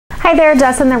Hi there,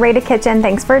 Jess in the Rada Kitchen.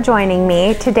 Thanks for joining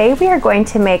me. Today we are going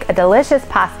to make a delicious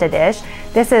pasta dish.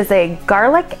 This is a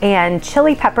garlic and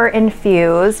chili pepper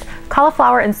infused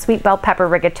cauliflower and sweet bell pepper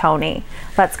rigatoni.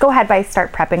 Let's go ahead and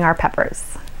start prepping our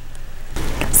peppers.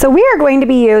 So we are going to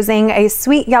be using a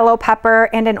sweet yellow pepper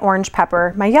and an orange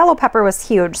pepper. My yellow pepper was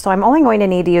huge, so I'm only going to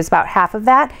need to use about half of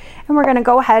that. And we're gonna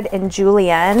go ahead and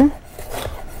julienne.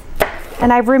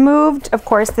 And I've removed, of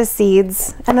course, the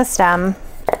seeds and the stem.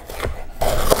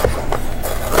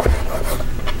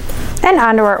 And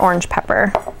onto our orange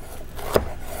pepper.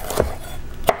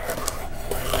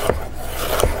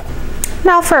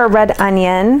 Now for a red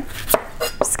onion,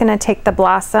 I'm just gonna take the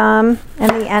blossom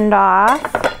and the end off,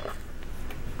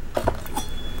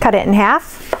 cut it in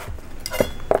half,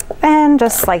 and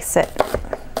just slice it.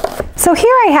 So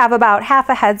here I have about half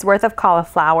a head's worth of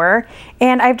cauliflower,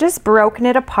 and I've just broken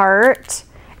it apart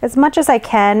as much as I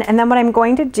can, and then what I'm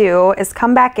going to do is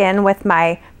come back in with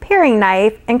my paring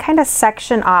knife and kind of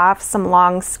section off some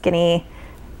long skinny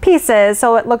pieces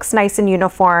so it looks nice and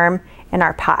uniform in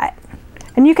our pot.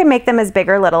 And you can make them as big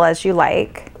or little as you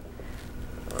like.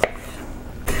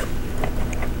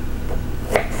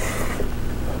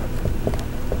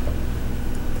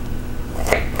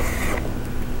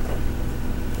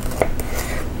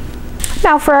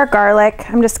 Now for our garlic,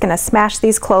 I'm just gonna smash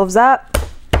these cloves up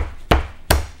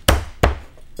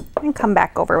and come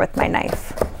back over with my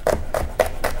knife.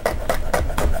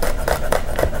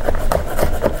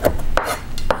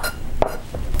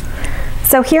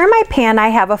 So here in my pan, I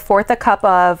have 1/4 cup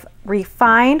of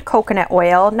refined coconut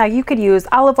oil. Now you could use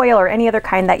olive oil or any other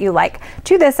kind that you like.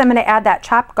 To this, I'm gonna add that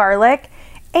chopped garlic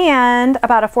and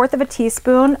about 1/4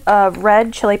 teaspoon of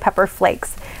red chili pepper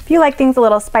flakes. If you like things a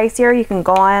little spicier, you can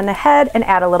go on ahead and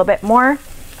add a little bit more.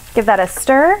 Give that a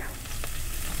stir.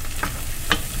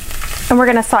 And we're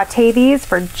gonna saute these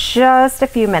for just a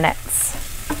few minutes.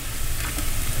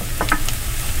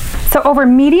 So over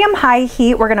medium-high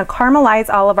heat, we're gonna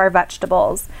caramelize all of our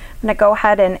vegetables. I'm gonna go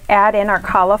ahead and add in our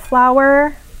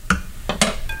cauliflower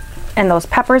and those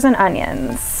peppers and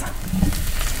onions.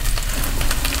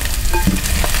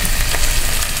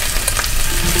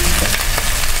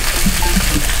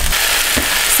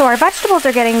 So our vegetables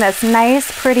are getting this nice,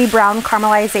 pretty brown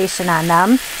caramelization on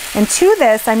them. And to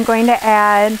this, I'm going to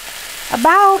add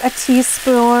about a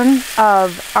teaspoon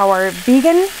of our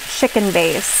vegan chicken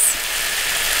base.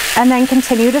 And then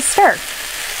continue to stir.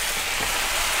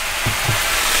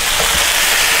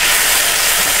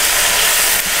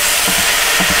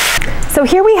 So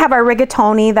here we have our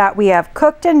rigatoni that we have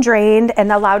cooked and drained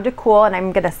and allowed to cool, and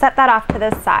I'm gonna set that off to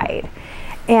the side.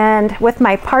 And with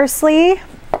my parsley,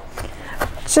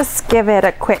 just give it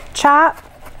a quick chop.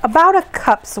 About a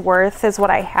cup's worth is what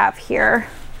I have here.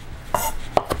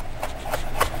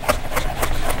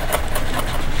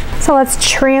 So let's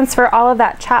transfer all of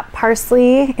that chopped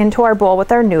parsley into our bowl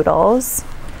with our noodles.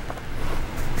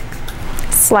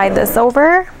 Slide this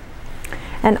over,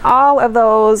 and all of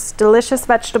those delicious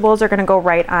vegetables are gonna go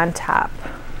right on top.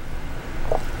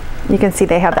 You can see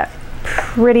they have that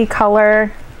pretty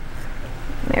color.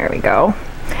 There we go.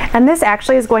 And this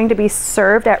actually is going to be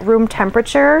served at room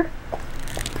temperature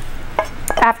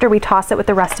after we toss it with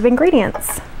the rest of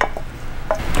ingredients.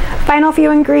 Final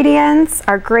few ingredients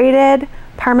are grated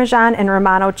Parmesan and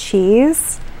Romano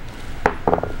cheese,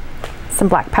 some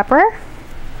black pepper,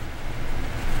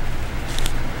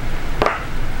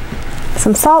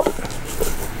 some salt,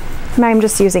 and I'm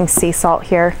just using sea salt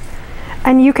here.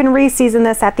 And you can re-season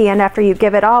this at the end after you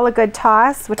give it all a good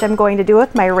toss, which I'm going to do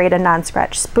with my Rada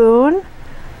non-scratch spoon.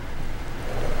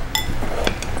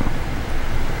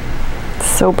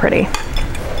 So pretty.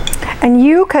 And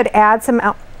you could add some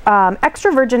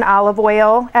extra virgin olive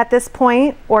oil at this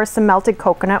point, or some melted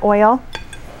coconut oil.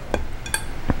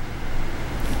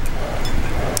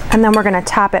 And then we're gonna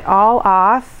top it all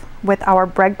off with our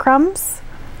breadcrumbs.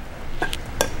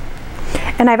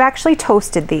 And I've actually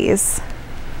toasted these.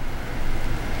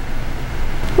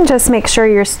 And just make sure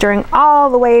you're stirring all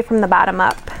the way from the bottom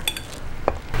up.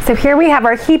 So here we have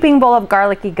our heaping bowl of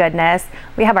garlicky goodness.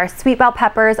 We have our sweet bell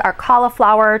peppers, our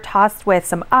cauliflower tossed with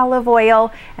some olive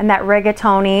oil, and that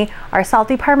rigatoni, our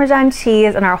salty Parmesan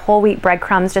cheese, and our whole wheat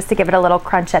breadcrumbs just to give it a little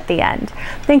crunch at the end.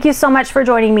 Thank you so much for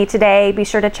joining me today. Be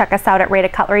sure to check us out at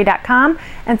radacutlery.com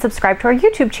and subscribe to our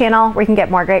YouTube channel where you can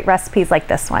get more great recipes like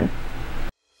this one.